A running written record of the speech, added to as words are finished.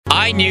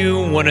I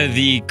knew one of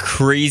the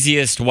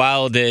craziest,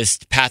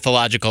 wildest,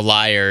 pathological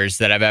liars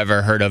that I've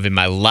ever heard of in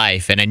my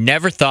life, and I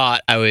never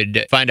thought I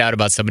would find out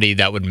about somebody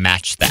that would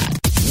match that.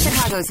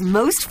 Chicago's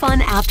most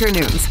fun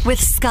afternoons with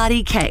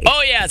Scotty K.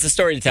 Oh, yeah, it's a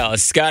story to tell.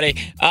 It's Scotty.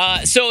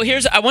 So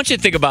I want you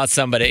to think about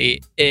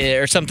somebody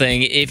or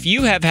something. If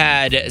you have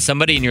had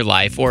somebody in your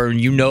life or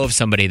you know of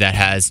somebody that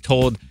has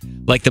told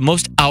like the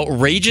most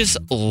outrageous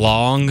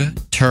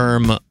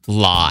long-term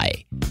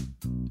lie,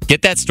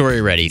 get that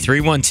story ready.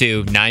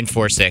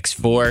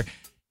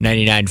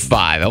 312-946-4995.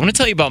 I want to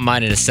tell you about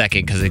mine in a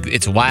second because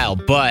it's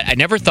wild, but I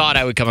never thought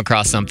I would come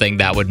across something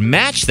that would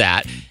match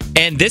that.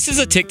 And this is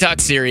a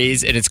TikTok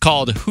series, and it's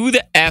called Who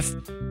the F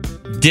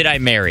Did I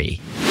Marry?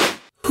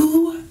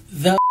 Who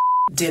the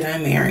did I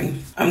marry?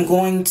 I'm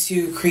going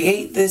to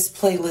create this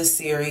playlist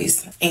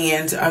series,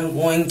 and I'm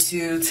going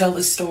to tell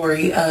the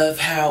story of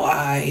how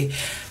I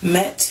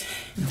met,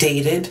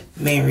 dated,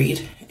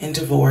 married, and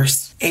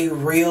divorced a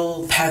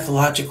real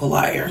pathological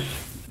liar.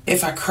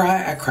 If I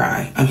cry, I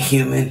cry. I'm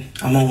human.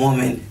 I'm a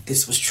woman.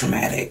 This was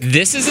traumatic.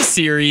 This is a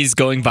series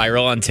going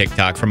viral on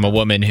TikTok from a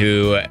woman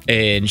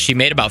and she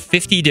made about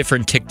 50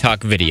 different TikTok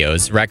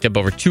videos, racked up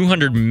over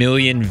 200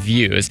 million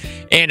views.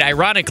 And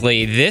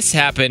ironically, this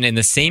happened in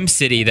the same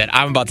city that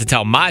I'm about to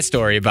tell my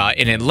story about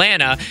in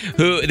Atlanta,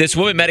 this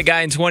woman met a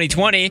guy in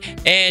 2020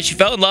 and she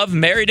fell in love,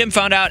 married him,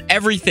 found out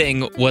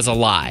everything was a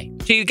lie.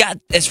 She got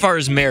as far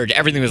as marriage,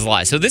 everything was a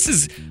lie. So this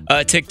is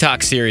a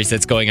TikTok series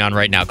that's going on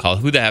right now called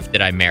Who the F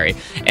Did I Marry?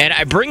 And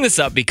I bring this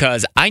up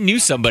because I knew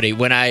somebody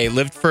when I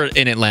lived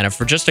in Atlanta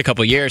for just a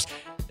couple years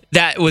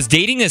that was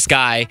dating this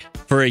guy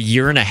for a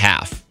year and a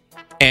half.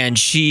 And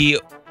she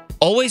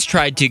always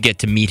tried to get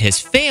to meet his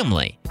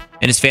family.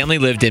 And his family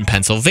lived in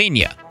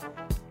Pennsylvania.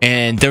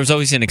 And there was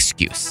always an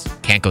excuse.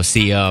 Can't go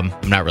see them.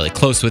 I'm not really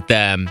close with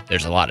them.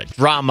 There's a lot of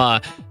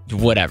drama,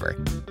 whatever.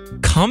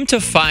 Come to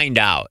find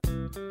out,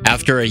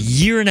 after a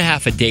year and a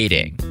half of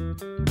dating,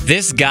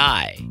 this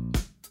guy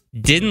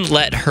didn't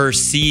let her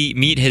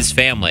meet his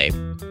family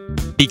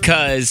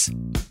because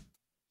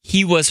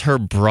he was her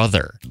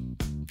brother.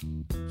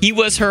 He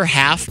was her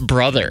half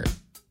brother.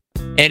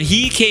 And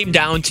he came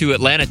down to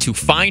Atlanta to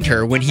find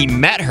her. When he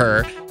met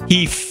her,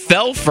 he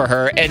fell for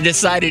her and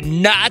decided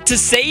not to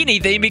say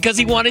anything because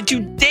he wanted to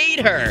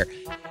date her.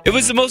 It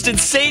was the most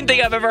insane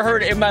thing I've ever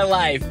heard in my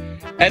life.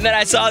 And then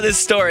I saw this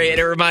story and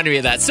it reminded me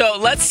of that. So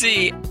let's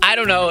see. I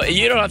don't know.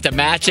 You don't have to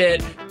match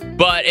it.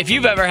 But if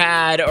you've ever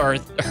had or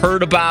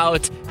heard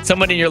about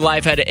someone in your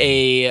life had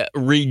a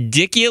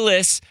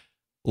ridiculous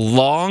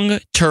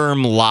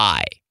long-term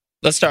lie.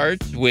 Let's start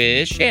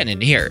with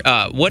Shannon here.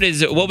 What was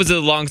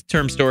the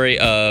long-term story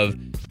of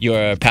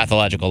your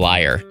pathological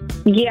liar?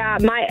 Yeah,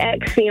 my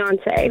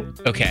ex-fiance.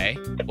 Okay.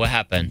 What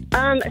happened?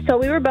 So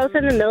we were both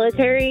in the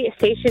military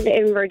stationed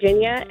in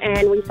Virginia,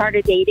 and we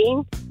started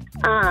dating.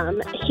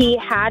 He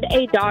had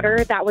a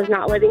daughter that was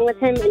not living with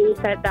him, and he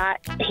said that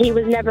he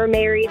was never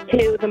married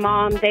to the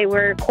mom. They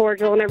were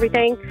cordial and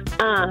everything.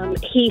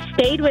 He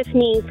stayed with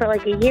me for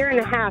like a year and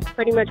a half,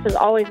 pretty much was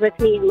always with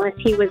me unless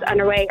he was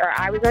underway or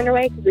I was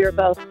underway because we were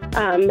both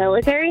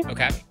military.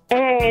 Okay.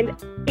 And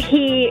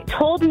he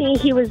told me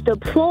he was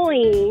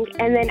deploying,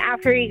 and then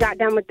after he got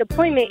done with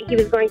deployment, he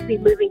was going to be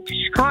moving to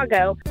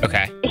Chicago.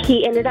 Okay.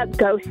 He ended up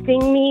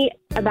ghosting me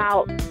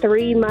about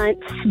 3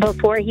 months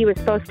before he was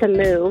supposed to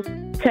move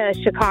to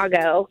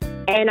Chicago.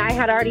 And I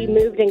had already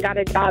moved and got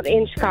a job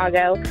in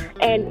Chicago.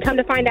 And come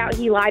to find out,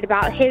 he lied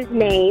about his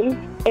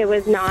name. It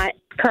was not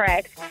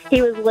correct.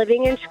 He was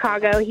living in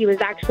Chicago. He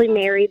was actually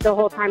married the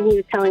whole time he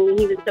was telling me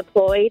he was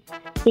deployed.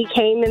 He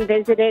came and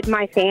visited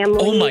my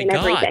family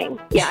everything.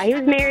 Yeah, he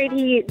was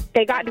married.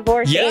 They got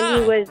divorced,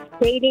 and he was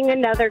dating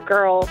another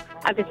girl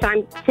at the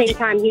same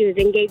time he was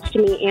engaged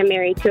to me and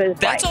married to his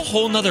wife. That's a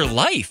whole nother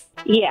life.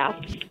 Yeah.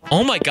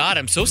 Oh my God,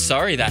 I'm so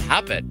sorry that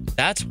happened.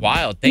 That's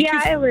wild. Thank you.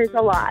 It was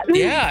a lot.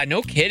 Yeah,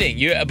 no kidding.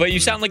 But you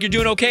sound like you're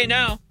doing okay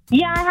now.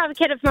 Yeah, I have a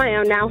kid of my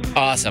own now.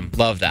 Awesome.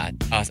 Love that.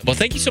 Awesome. Well,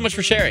 thank you so much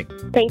for sharing.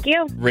 Thank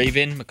you.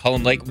 Raven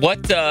McCullum Lake.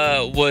 What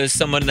was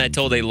someone that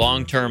told a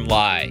long-term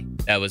lie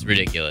that was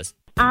ridiculous?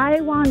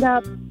 I wound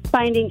up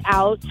finding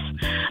out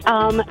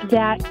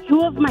that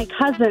two of my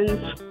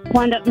cousins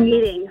wound up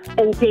meeting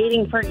and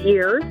dating for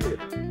years.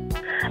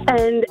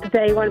 And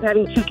they wound up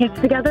having 2 kids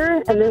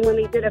together. And then when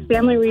they did a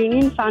family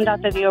reunion, found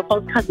out that they were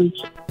both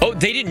cousins. Oh,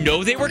 they didn't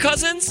know they were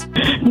cousins?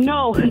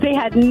 No, they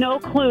had no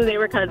clue they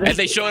were cousins. And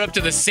they showed up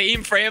to the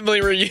same family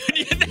reunion?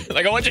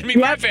 Like, I want you to meet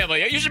my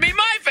family. You should meet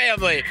my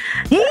family.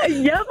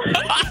 Yep.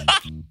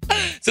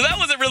 So that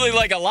wasn't really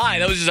like a lie.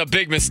 That was just a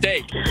big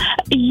mistake.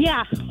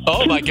 Yeah.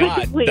 Oh, my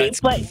God.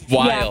 That's wild.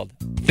 Yeah.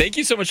 Thank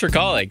you so much for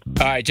calling.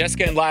 All right,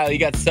 Jessica and Lyle, you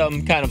got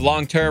some kind of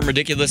long-term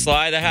ridiculous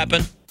lie that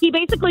happened? He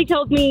basically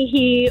told me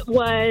he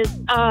went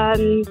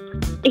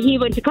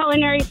to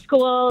culinary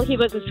school. He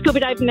was a scuba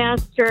dive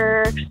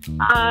master.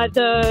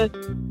 The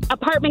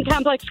apartment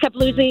complex kept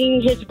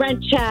losing his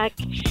rent check.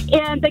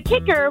 And the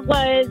kicker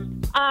was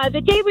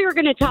the day we were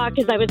going to talk,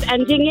 as I was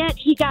ending it,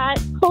 he got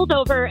pulled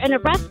over and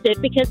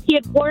arrested because he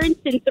had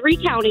warrants in 3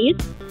 counties,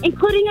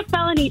 including a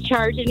felony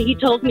charge. And he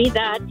told me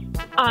that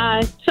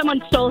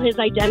someone stole his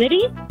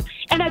identity,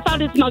 and I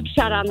found his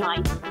mugshot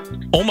online.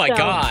 Oh my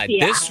God,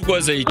 yeah. This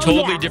was a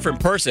totally different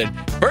person.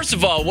 First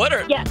of all,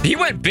 he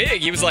went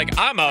big. He was like,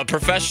 I'm a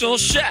professional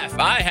chef.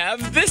 I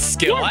have this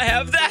skill. I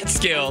have that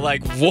skill.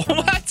 Like,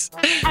 what?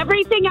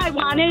 Everything I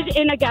wanted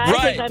in a guy,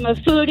 because I'm a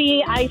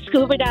foodie, I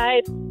scuba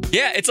dive.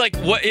 Yeah, it's like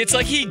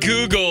he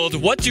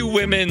Googled, what do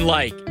women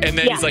like? And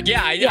then he's like,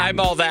 I'm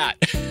all that.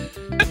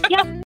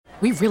 Yep.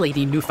 We really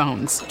need new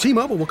phones.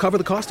 T-Mobile will cover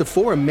the cost of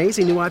 4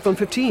 amazing new iPhone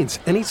 15s,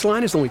 and each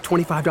line is only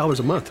 $25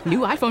 a month. New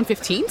iPhone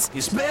 15s?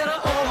 It's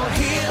better over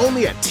here.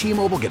 Only at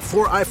T-Mobile, get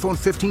 4 iPhone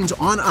 15s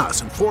on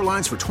us and 4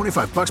 lines for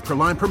 $25 per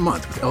line per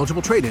month with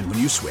eligible trade-in when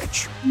you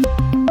switch.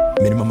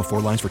 Minimum of 4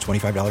 lines for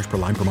 $25 per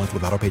line per month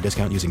with autopay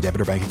discount using debit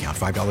or bank account.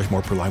 $5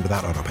 more per line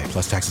without autopay,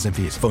 plus taxes and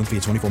fees. Phone fee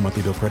at 24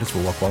 monthly bill credits for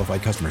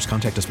well-qualified customers.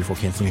 Contact us before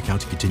canceling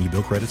account to continue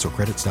bill credits or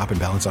credit stop and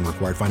balance on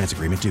required finance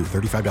agreement due.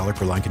 $35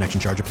 per line connection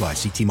charge applies.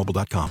 See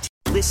T-Mobile.com.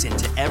 Listen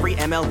to every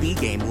MLB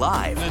game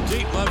live. In the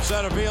deep left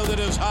center field, it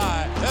is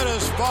high, it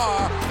is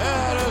far,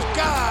 it is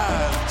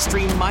gone.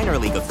 Stream minor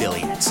league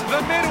affiliates.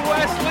 The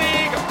Midwest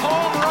League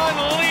home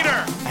run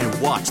leader. And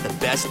watch the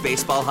best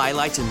baseball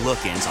highlights and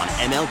look-ins on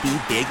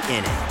MLB Big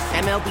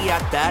Inning. MLB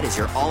At Bat is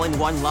your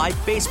all-in-one live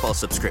baseball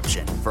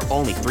subscription for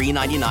only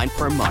 $3.99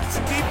 per month.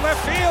 Deep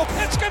left field,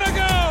 it's gonna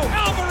go.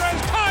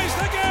 Alvarez ties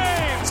the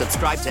game.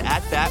 Subscribe to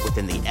At Bat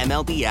within the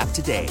MLB app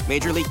today.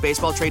 Major League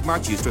Baseball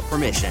trademarks used with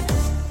permission.